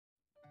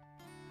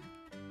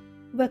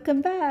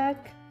Welcome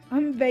back!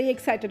 I'm very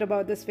excited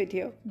about this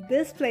video.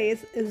 This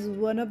place is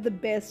one of the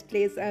best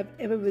places I've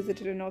ever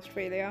visited in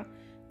Australia.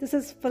 This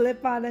is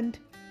Phillip Island,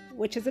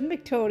 which is in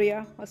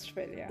Victoria,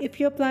 Australia. If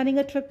you're planning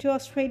a trip to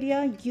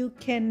Australia, you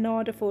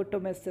cannot afford to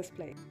miss this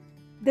place.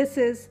 This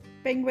is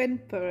Penguin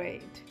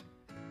Parade.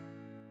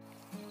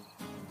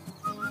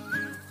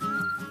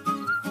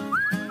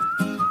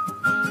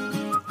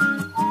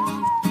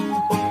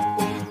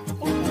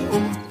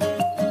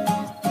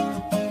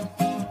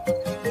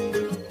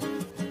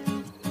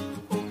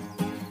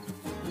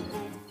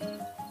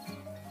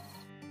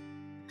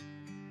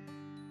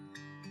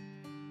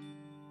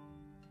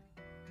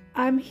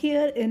 I'm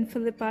here in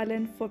Phillip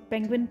Island for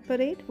Penguin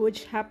Parade,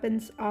 which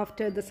happens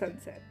after the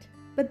sunset.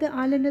 But the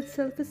island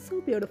itself is so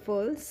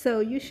beautiful,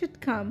 so you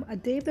should come a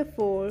day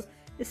before,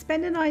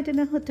 spend a night in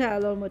a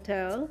hotel or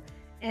motel,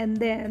 and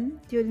then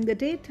during the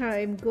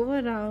daytime go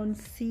around,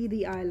 see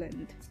the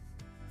island.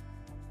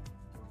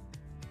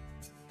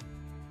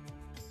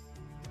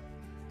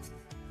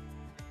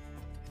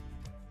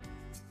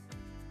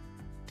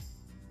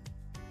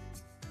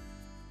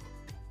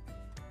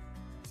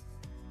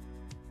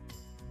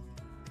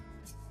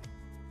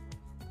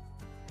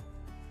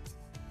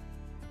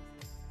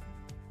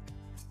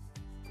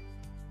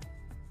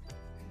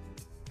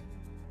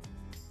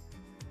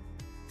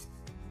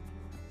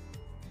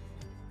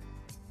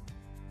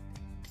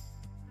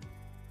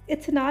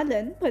 It's an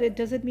island, but it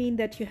doesn't mean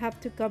that you have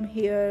to come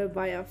here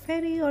via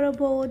ferry or a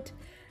boat.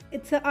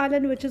 It's an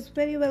island which is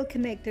very well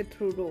connected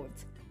through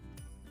roads.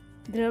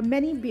 There are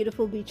many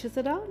beautiful beaches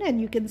around and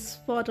you can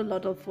spot a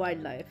lot of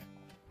wildlife.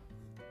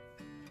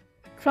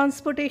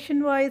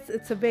 Transportation wise,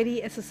 it's a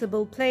very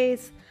accessible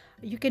place.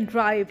 You can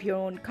drive your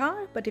own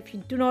car, but if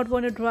you do not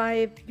want to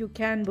drive, you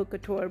can book a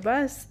tour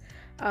bus.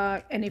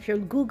 And if you'll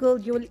Google,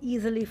 you will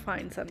easily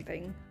find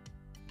something.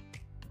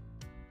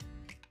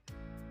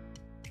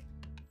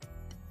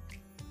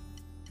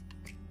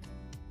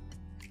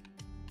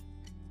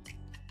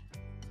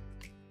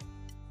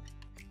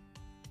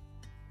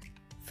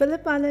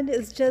 Phillip Island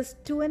is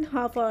just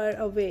 2.5 hours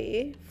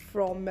away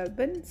from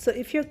Melbourne. So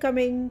if you're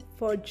coming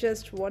for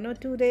just 1 or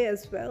 2 days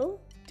as well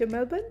to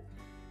Melbourne,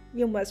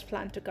 you must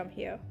plan to come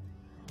here.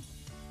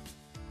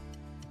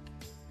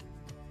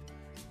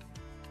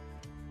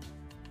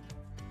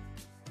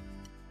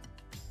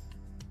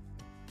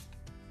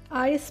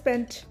 I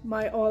spent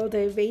my all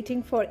day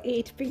waiting for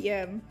 8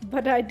 p.m.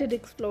 but I did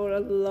explore a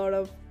lot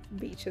of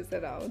beaches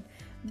around.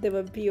 They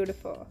were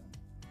beautiful.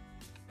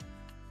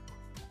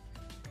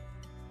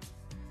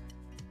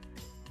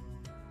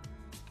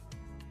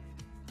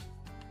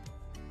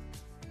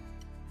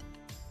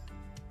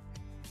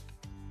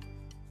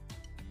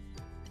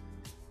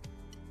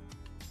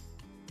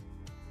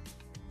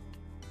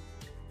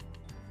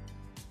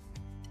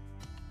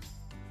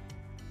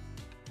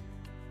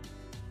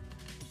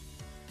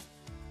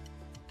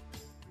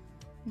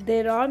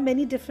 There are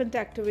many different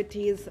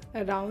activities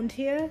around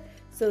here.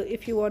 So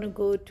if you want to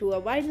go to a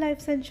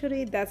wildlife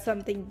sanctuary, that's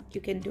something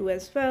you can do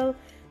as well.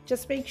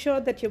 Just make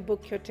sure that you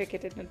book your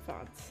ticket in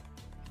advance.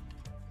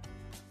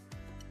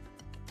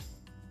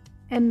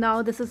 And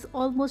now this is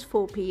almost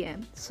 4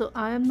 p.m. So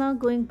I am now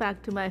going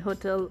back to my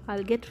hotel.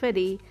 I'll get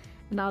ready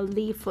and I'll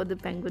leave for the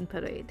Penguin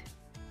Parade.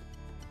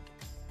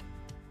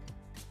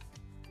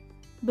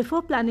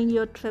 Before planning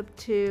your trip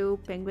to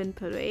Penguin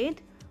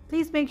Parade,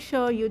 please make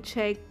sure you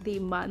check the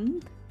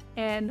month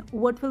and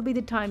what will be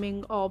the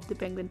timing of the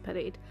Penguin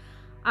Parade.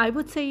 I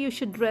would say you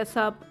should dress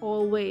up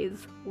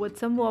always with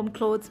some warm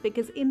clothes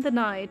because in the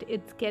night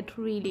it gets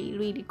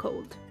really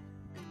cold.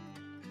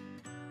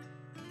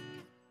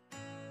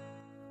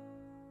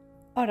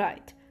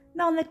 Alright,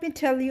 now let me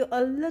tell you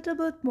a little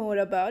bit more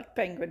about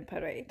Penguin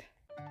Parade.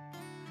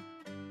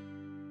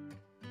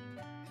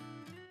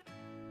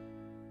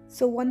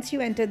 So once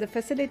you enter the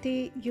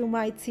facility, you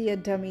might see a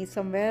dummy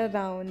somewhere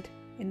around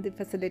in the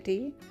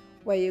facility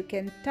where you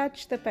can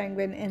touch the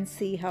penguin and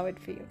see how it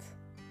feels.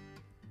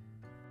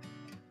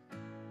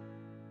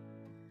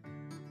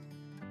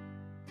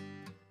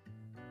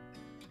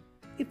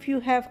 If you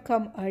have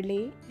come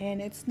early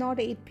and it's not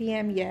 8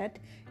 p.m. yet,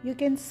 you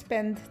can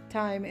spend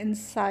time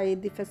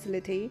inside the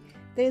facility.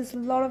 There's a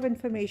lot of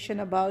information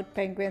about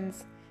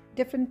penguins,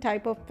 different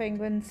type of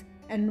penguins,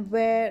 and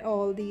where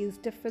all these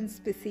different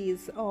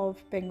species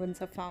of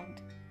penguins are found.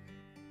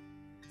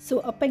 So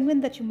a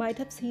penguin that you might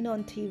have seen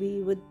on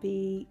TV would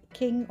be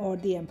king or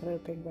the emperor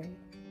penguin.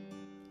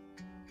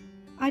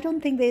 I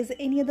don't think there's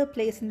any other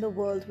place in the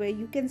world where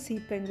you can see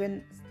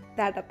penguins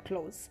that up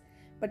close.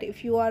 But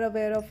if you are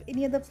aware of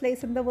any other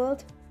place in the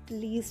world,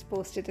 please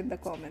post it in the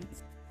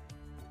comments.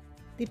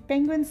 The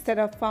penguins that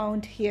are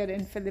found here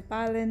in Phillip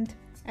Island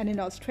and in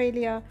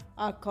Australia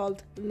are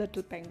called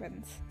little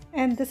penguins.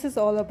 And this is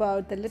all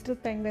about the little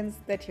penguins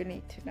that you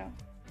need to know.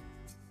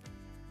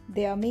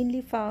 They are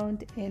mainly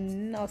found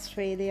in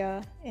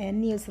Australia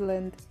and New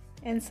Zealand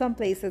and some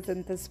places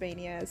in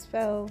Tasmania as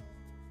well.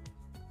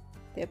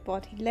 Their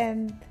body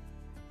length,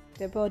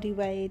 their body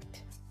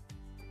weight.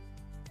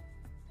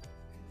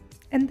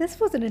 And this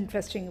was an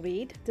interesting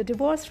read. The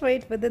divorce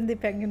rate within the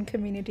penguin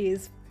community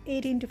is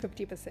 18 to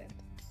 50%.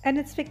 And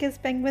it's because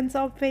penguins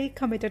are very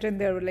committed in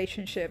their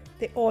relationship.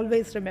 They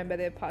always remember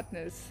their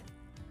partners.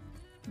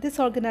 This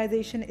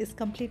organization is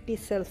completely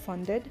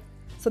self-funded,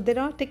 so there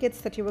are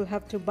tickets that you will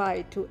have to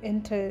buy to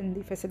enter in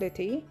the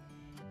facility.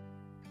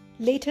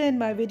 Later in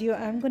my video,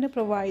 I'm going to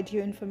provide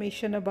you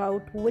information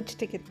about which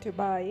ticket to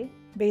buy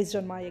based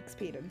on my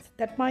experience.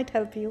 That might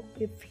help you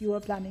if you are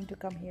planning to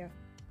come here.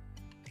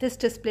 This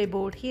display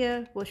board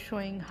here was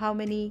showing how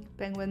many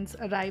penguins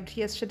arrived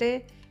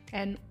yesterday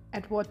and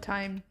at what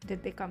time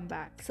did they come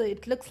back. So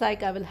it looks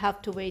like I will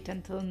have to wait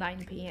until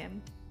 9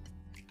 p.m.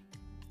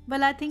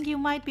 Well, I think you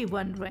might be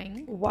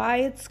wondering why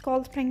it's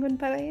called Penguin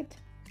Parade.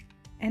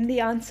 And the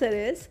answer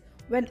is,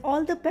 when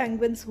all the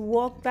penguins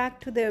walk back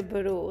to their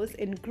burrows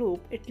in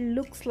group, it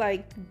looks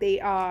like they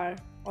are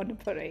on a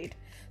parade.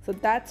 So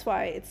that's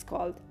why it's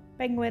called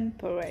Penguin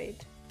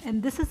Parade.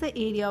 And this is the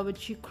area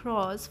which you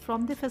cross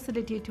from the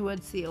facility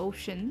towards the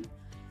ocean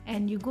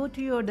and you go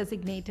to your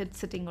designated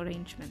sitting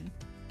arrangement.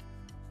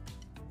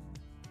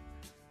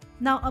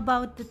 Now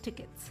about the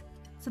tickets.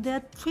 So there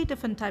are 3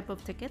 different types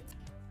of tickets.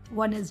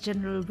 One is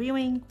general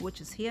viewing,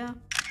 which is here,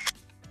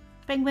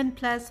 Penguin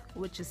Plus,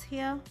 which is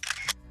here,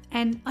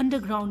 and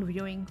underground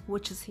viewing,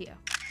 which is here.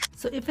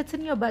 So if it's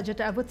in your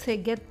budget, I would say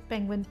get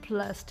Penguin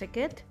Plus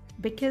ticket,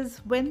 because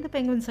when the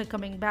penguins are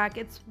coming back,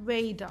 it's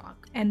very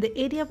dark. And the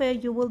area where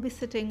you will be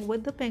sitting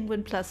with the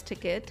Penguin Plus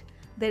ticket,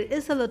 there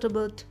is a little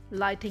bit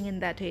lighting in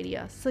that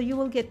area, so you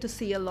will get to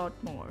see a lot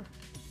more.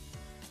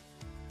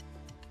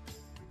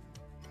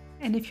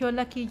 And if you're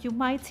lucky, you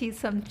might see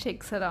some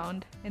chicks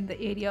around in the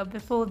area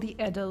before the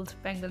adult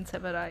penguins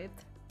have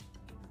arrived.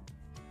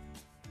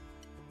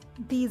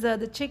 These are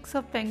the chicks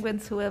of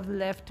penguins who have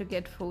left to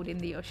get food in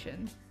the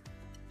ocean.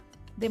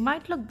 They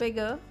might look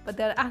bigger, but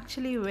they're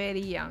actually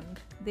very young.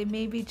 They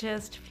may be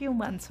just few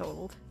months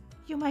old.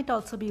 You might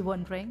also be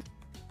wondering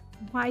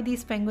why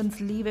these penguins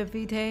leave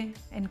every day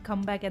and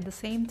come back at the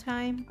same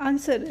time.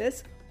 Answer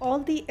is, all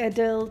the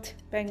adult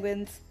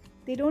penguins,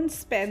 they don't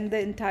spend the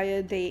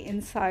entire day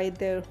inside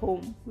their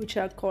home, which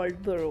are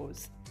called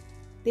burrows.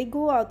 They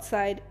go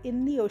outside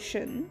in the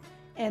ocean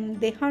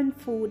and they hunt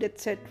food,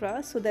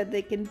 etc., so that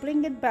they can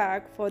bring it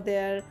back for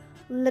their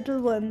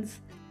little ones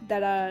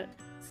that are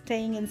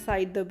staying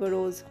inside the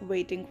burrows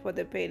waiting for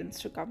their parents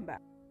to come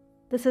back.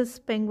 This is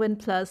Penguin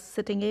Plus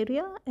sitting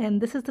area, and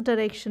this is the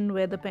direction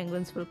where the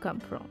penguins will come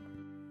from.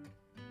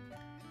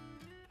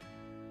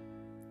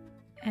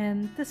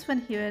 And this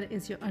one here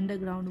is your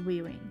underground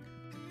viewing.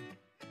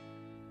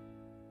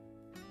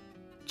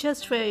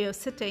 Just where you're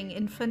sitting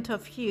in front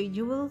of you,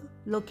 you will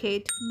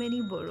locate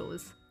many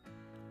burrows.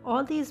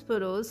 All these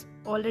burrows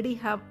already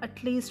have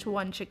at least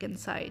one chick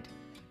inside,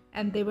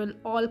 and they will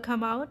all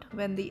come out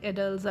when the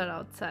adults are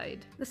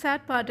outside. The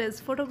sad part is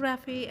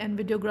photography and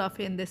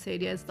videography in this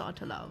area is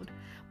not allowed,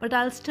 but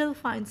I'll still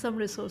find some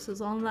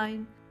resources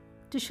online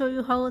to show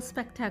you how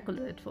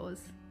spectacular it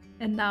was.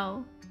 And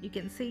now you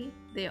can see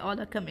they all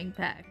are coming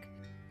back.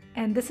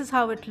 And this is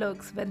how it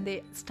looks when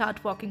they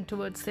start walking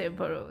towards their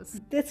burrows.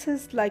 This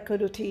is like a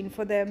routine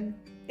for them.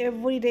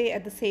 Every day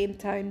at the same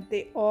time,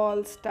 they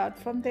all start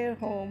from their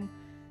home,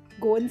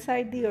 go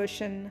inside the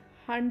ocean,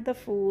 hunt the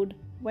food.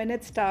 When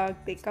it's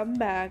dark, they come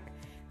back.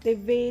 They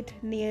wait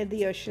near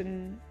the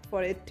ocean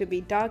for it to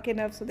be dark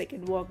enough so they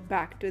can walk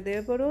back to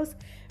their burrows,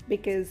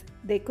 because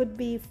they could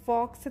be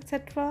fox,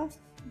 etc.,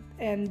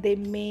 and they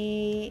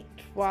may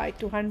try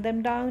to hunt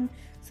them down.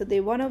 So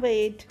they want to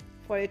wait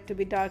for it to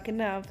be dark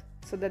enough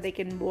so that they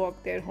can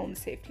walk their home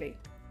safely.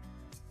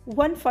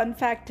 One fun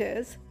fact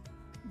is,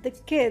 the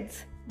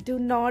kids do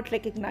not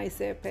recognize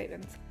their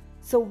parents.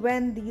 So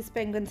when these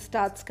penguins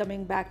starts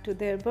coming back to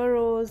their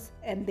burrows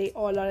and they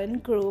all are in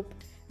group,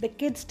 the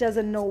kids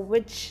doesn't know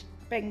which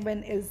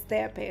penguin is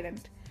their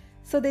parent.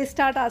 So they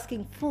start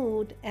asking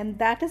food, and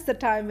that is the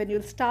time when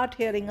you'll start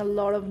hearing a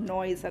lot of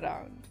noise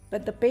around.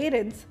 But the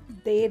parents,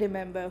 they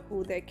remember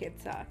who their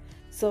kids are.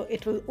 So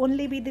it will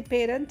only be the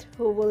parent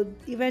who will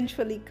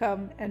eventually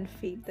come and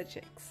feed the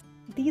chicks.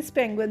 These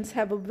penguins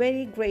have a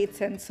very great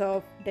sense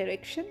of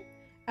direction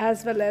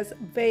as well as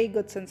very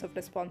good sense of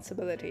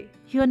responsibility.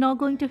 You are now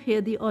going to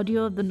hear the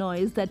audio of the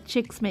noise that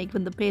chicks make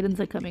when the parents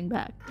are coming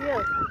back.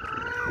 Yes.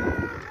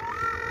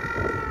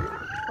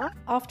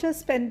 After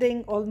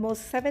spending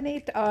almost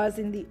 7-8 hours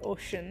in the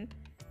ocean,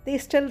 they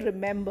still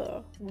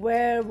remember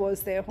where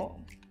was their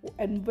home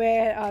and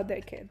where are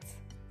their kids.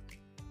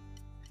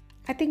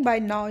 I think by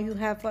now you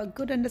have a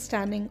good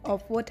understanding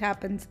of what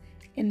happens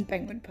in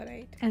Penguin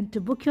Parade. And to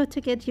book your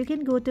ticket, you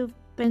can go to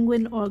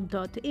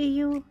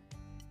penguinorg.au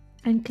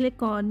and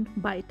click on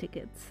Buy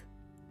Tickets.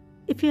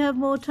 If you have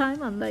more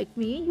time, unlike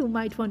me, you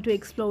might want to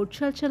explore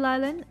Churchill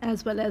Island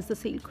as well as the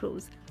Seal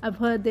Cruise. I've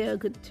heard they are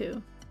good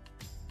too.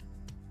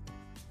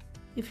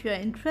 If you are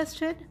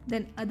interested,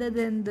 then other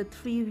than the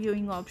 3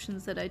 viewing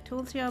options that I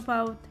told you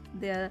about,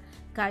 there are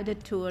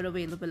guided tour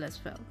available as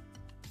well.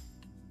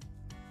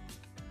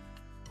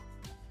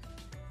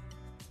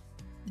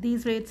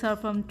 These rates are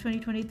from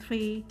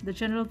 2023. The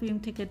general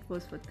viewing ticket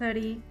was for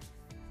 $30,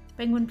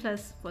 Penguin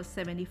Plus was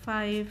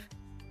 $75,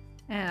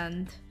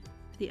 and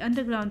the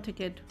underground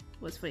ticket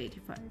was for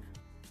 85.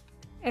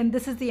 And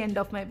this is the end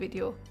of my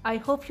video. I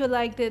hope you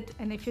liked it,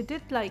 and if you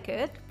did like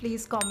it,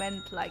 please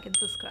comment, like and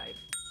subscribe.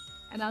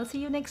 And I'll see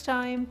you next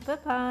time. Bye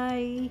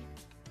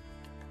bye.